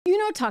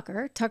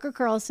know Tucker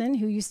Carlson,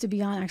 who used to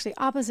be on, actually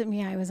opposite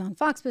me, I was on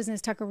Fox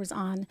Business, Tucker was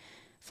on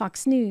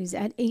Fox News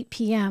at 8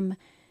 p.m.,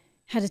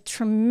 had a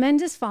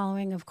tremendous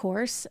following, of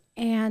course,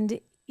 and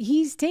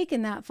he's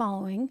taken that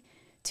following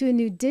to a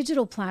new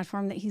digital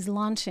platform that he's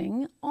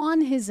launching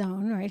on his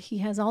own, right? He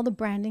has all the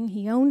branding.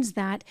 He owns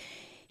that.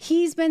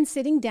 He's been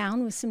sitting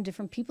down with some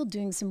different people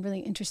doing some really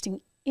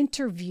interesting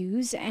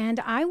interviews. And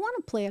I want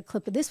to play a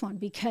clip of this one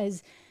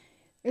because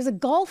there's a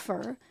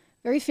golfer,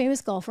 very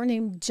famous golfer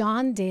named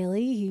John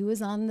Daly. He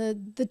was on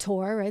the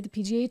tour, right? The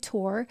PGA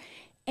Tour,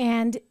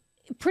 and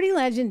pretty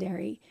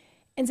legendary.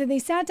 And so they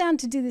sat down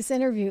to do this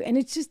interview, and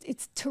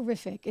it's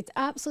terrific. It's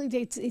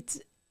absolutely, it's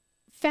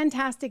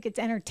fantastic. It's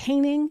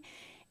entertaining.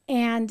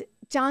 And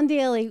John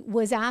Daly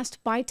was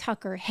asked by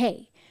Tucker,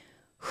 hey,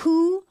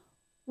 who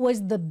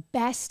was the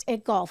best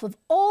at golf of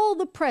all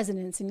the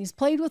presidents, and he's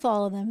played with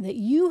all of them that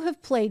you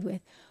have played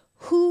with,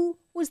 who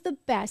was the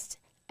best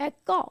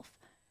at golf?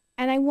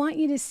 And I want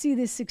you to see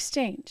this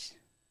exchange.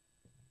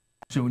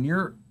 So when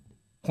you're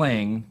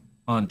playing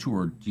on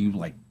tour, do you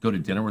like go to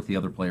dinner with the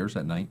other players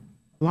at night?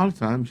 A lot of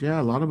times, yeah.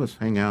 A lot of us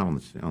hang out on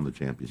the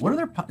championship. What are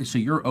their so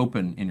you're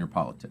open in your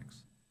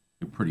politics?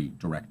 You're pretty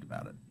direct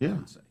about it. Yeah. I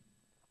would say.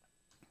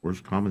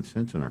 Where's common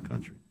sense in our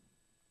country?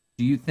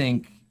 Do you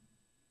think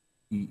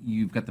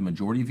you've got the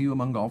majority view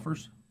among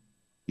golfers?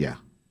 Yeah.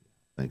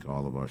 I think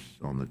all of us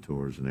on the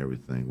tours and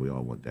everything, we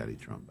all want Daddy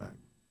Trump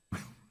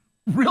back.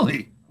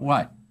 Really?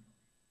 Why?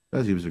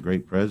 Because he was a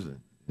great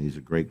president. And he's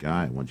a great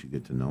guy once you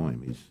get to know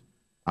him.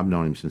 I've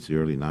known him since the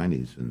early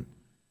 90s, and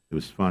it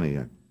was funny.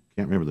 I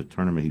can't remember the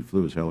tournament. He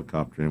flew his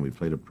helicopter in. We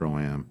played a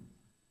Pro-Am.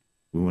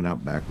 We went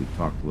out back. We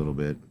talked a little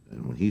bit.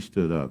 And when he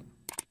stood up,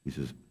 he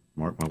says,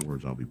 mark my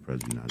words, I'll be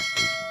president of the United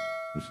States.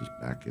 This is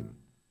back in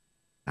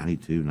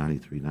 92,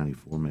 93,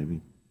 94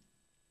 maybe.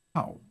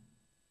 How?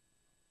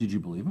 Did you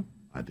believe him?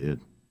 I did.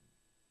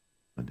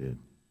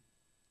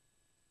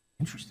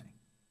 Interesting.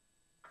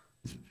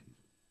 He's an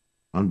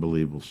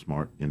unbelievable,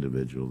 smart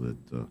individual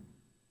that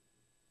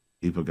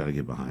people got to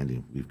get behind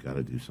him. We've got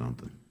to do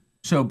something.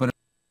 So, but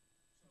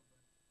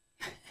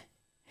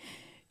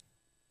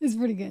it's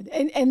pretty good.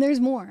 And there's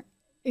more.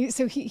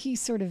 So he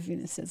sort of,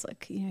 says,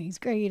 look, he's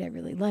great. I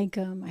really like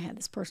him. I had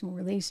this personal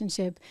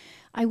relationship.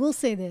 I will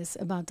say this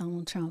about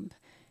Donald Trump.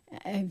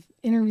 I've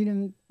interviewed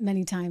him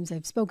many times.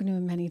 I've spoken to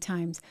him many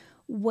times.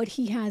 What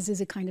he has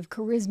is a kind of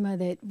charisma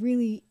that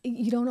really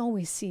you don't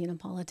always see in a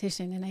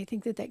politician. And I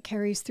think that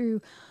carries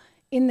through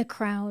in the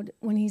crowd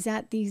when he's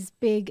at these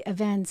big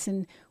events.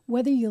 And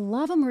whether you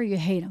love him or you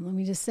hate him, let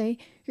me just say,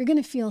 you're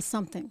going to feel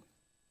something.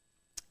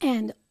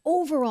 And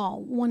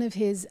overall, one of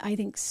his, I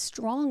think,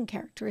 strong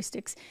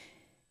characteristics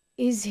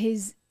is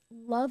his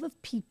love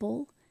of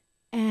people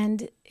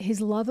and his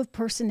love of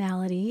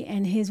personality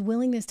and his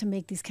willingness to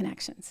make these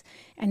connections.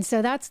 And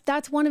so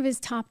that's one of his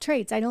top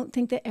traits. I don't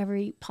think that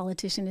every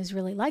politician is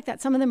really like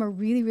that. Some of them are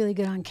really, really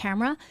good on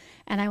camera.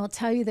 And I will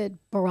tell you that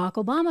Barack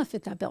Obama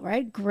fit that bill,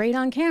 right? Great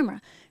on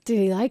camera. Did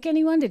he like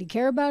anyone? Did he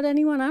care about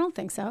anyone? I don't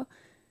think so.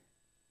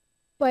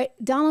 But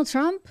Donald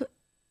Trump,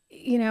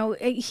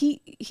 he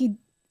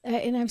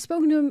and I've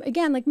spoken to him,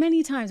 again, like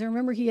many times. I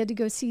remember he had to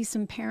go see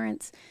some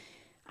parents.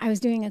 I was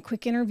doing a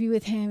quick interview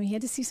with him. He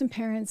had to see some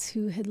parents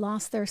who had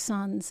lost their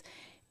sons.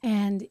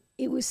 And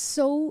it was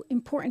so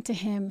important to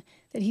him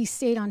that he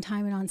stayed on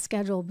time and on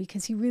schedule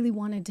because he really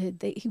wanted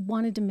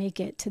to make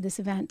it to this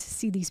event to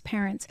see these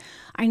parents.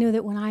 I know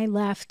that when I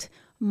left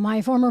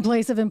my former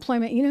place of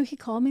employment, he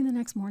called me the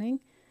next morning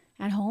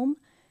at home.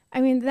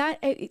 I mean,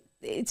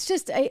 it's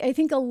just, I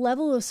think, a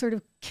level of sort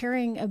of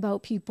caring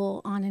about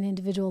people on an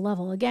individual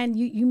level. Again,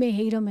 you may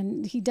hate him,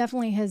 and he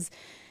definitely has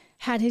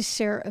had his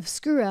share of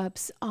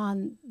screw-ups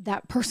on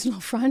that personal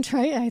front,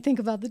 right? I think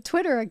about the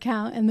Twitter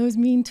account and those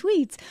mean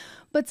tweets.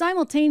 But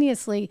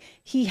simultaneously,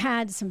 he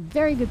had some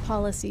very good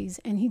policies,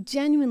 and he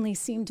genuinely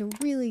seemed to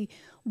really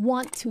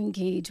want to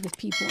engage with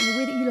people in a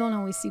way that you don't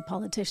always see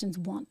politicians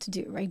want to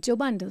do, right? Joe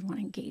Biden doesn't want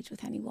to engage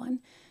with anyone.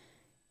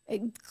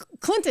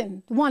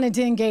 Clinton wanted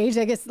to engage,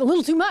 I guess, a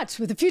little too much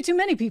with a few too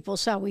many people,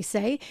 shall we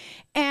say.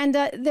 And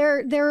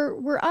there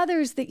were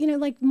others that,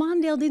 like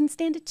Mondale didn't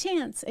stand a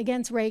chance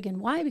against Reagan.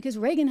 Why? Because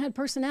Reagan had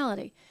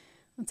personality.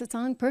 What's the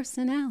song?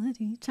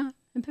 Personality, charm,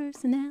 and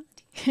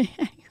personality.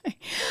 Anyway,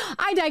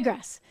 I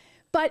digress.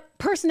 But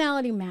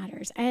personality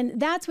matters. And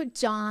that's what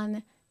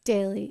John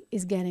Daly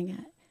is getting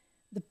at.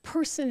 The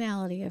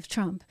personality of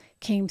Trump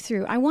came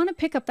through. I want to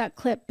pick up that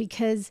clip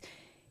because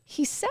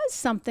he says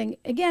something,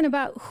 again,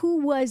 about who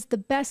was the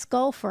best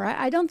golfer.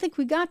 I don't think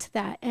we got to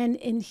that.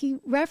 And he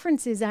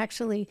references,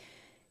 actually,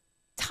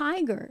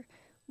 Tiger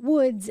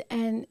Woods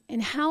and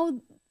how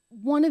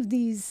one of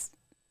these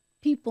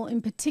people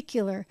in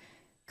particular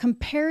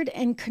compared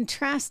and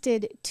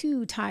contrasted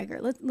to Tiger.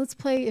 Let's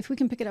play, if we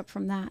can pick it up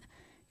from that.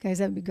 Guys,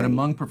 that would be great. And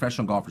among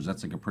professional golfers,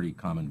 that's like a pretty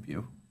common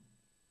view.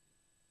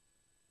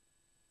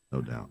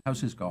 No doubt.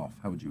 How's his golf?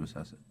 How would you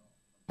assess it?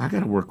 I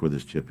got to work with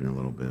his chipping a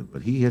little bit,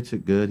 but he hits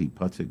it good. He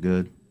putts it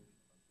good.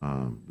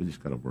 We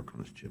just got to work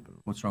on his chipping.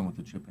 What's wrong with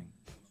the chipping?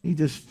 He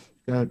just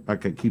got,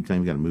 like I keep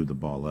telling you, got to move the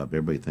ball up.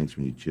 Everybody thinks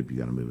when you chip, you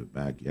got to move it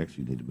back. You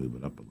actually need to move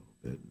it up a little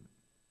bit.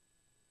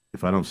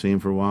 If I don't see him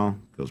for a while,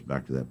 it goes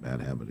back to that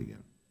bad habit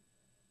again.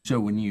 So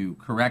when you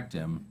correct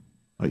him,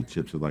 Oh, he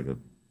chips it like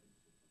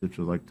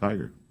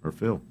Tiger or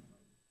Phil.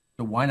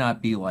 so why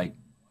not be like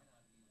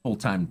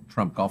full-time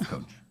Trump golf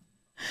coach?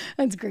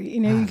 That's great. You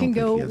know, you can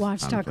go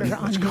watch Tucker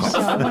on his show.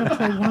 I want to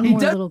play one He more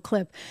does- little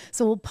clip.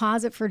 So we'll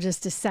pause it for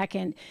just a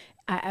second.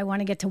 I want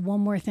to get to one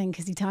more thing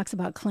because he talks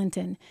about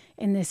Clinton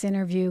in this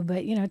interview.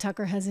 But, you know,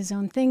 Tucker has his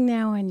own thing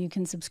now, and you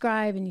can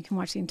subscribe and you can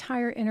watch the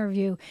entire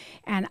interview.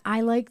 And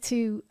I like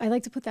to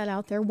put that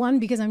out there. One,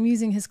 because I'm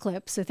using his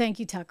clip. So thank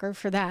you, Tucker,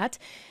 for that.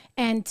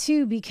 And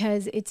two,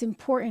 because it's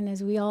important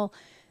as we all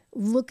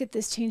look at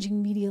this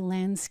changing media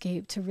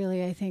landscape to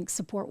really, I think,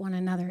 support one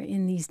another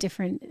in these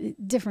different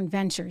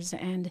ventures.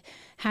 And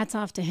hats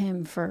off to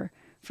him for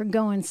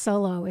going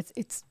solo.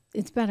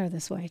 It's better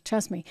this way.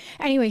 Trust me.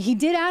 Anyway, he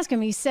did ask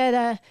him. He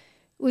said,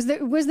 "Was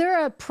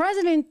there a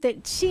president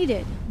that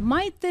cheated?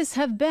 Might this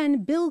have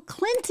been Bill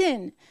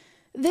Clinton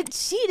that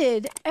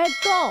cheated at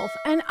golf?"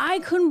 And I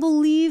couldn't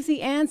believe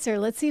the answer.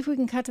 Let's see if we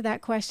can cut to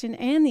that question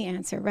and the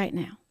answer right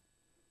now.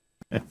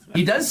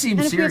 He does seem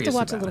And if we have serious to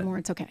watch a about little it. more,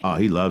 it's okay. Oh,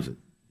 he loves it.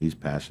 He's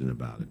passionate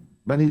about it.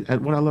 But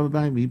what I love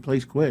about him, he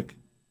plays quick.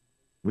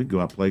 We'd go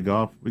out play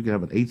golf. We could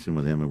have an eights in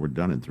with him, and we're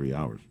done in 3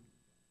 hours.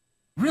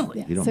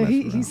 Really? He don't So mess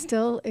around. he's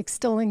still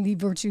extolling the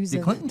virtues Did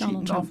of Clinton cheat in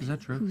Donald golf? Trump. Is that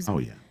true? who's- Oh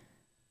yeah.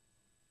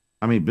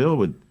 I mean, Bill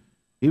would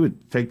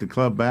take the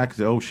club back and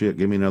say, "Oh shit,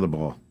 give me another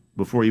ball,"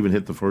 before he even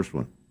hit the first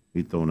one.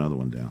 He'd throw another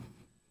one down.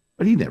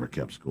 But he never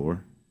kept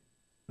score.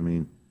 I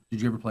mean,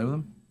 Did you ever play with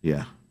him?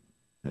 yeah,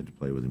 had to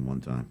play with him one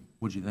time.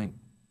 What'd you think?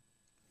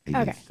 He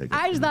Okay, needs to take a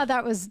I just turn.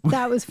 thought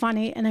that was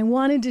funny, and I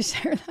wanted to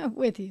share that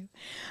with you.